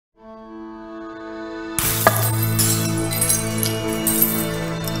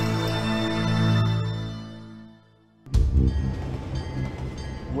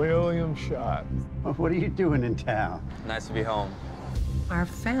shot. Well, what are you doing in town? Nice to be home. Our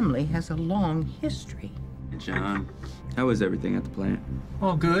family has a long history. Hey, John, how was everything at the plant?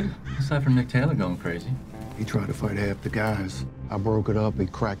 All good, aside from Nick Taylor going crazy. He tried to fight half the guys. I broke it up, he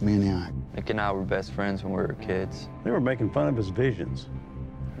cracked me in the eye. Nick and I were best friends when we were kids. They were making fun of his visions.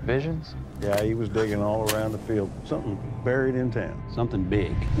 Visions? Yeah, he was digging all around the field. Something buried in town. Something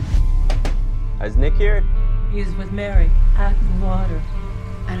big. Is Nick here? He's with Mary at the water.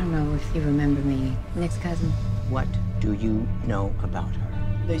 I don't know if you remember me. Nick's cousin. What do you know about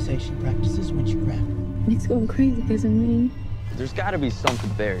her? They say she practices witchcraft. Nick's going crazy because of me. There's got to be something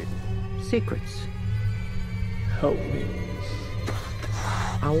buried. Secrets. Help me.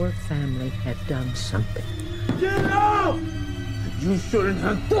 Our family had done something. Get out! You shouldn't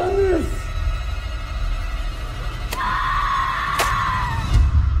have done this!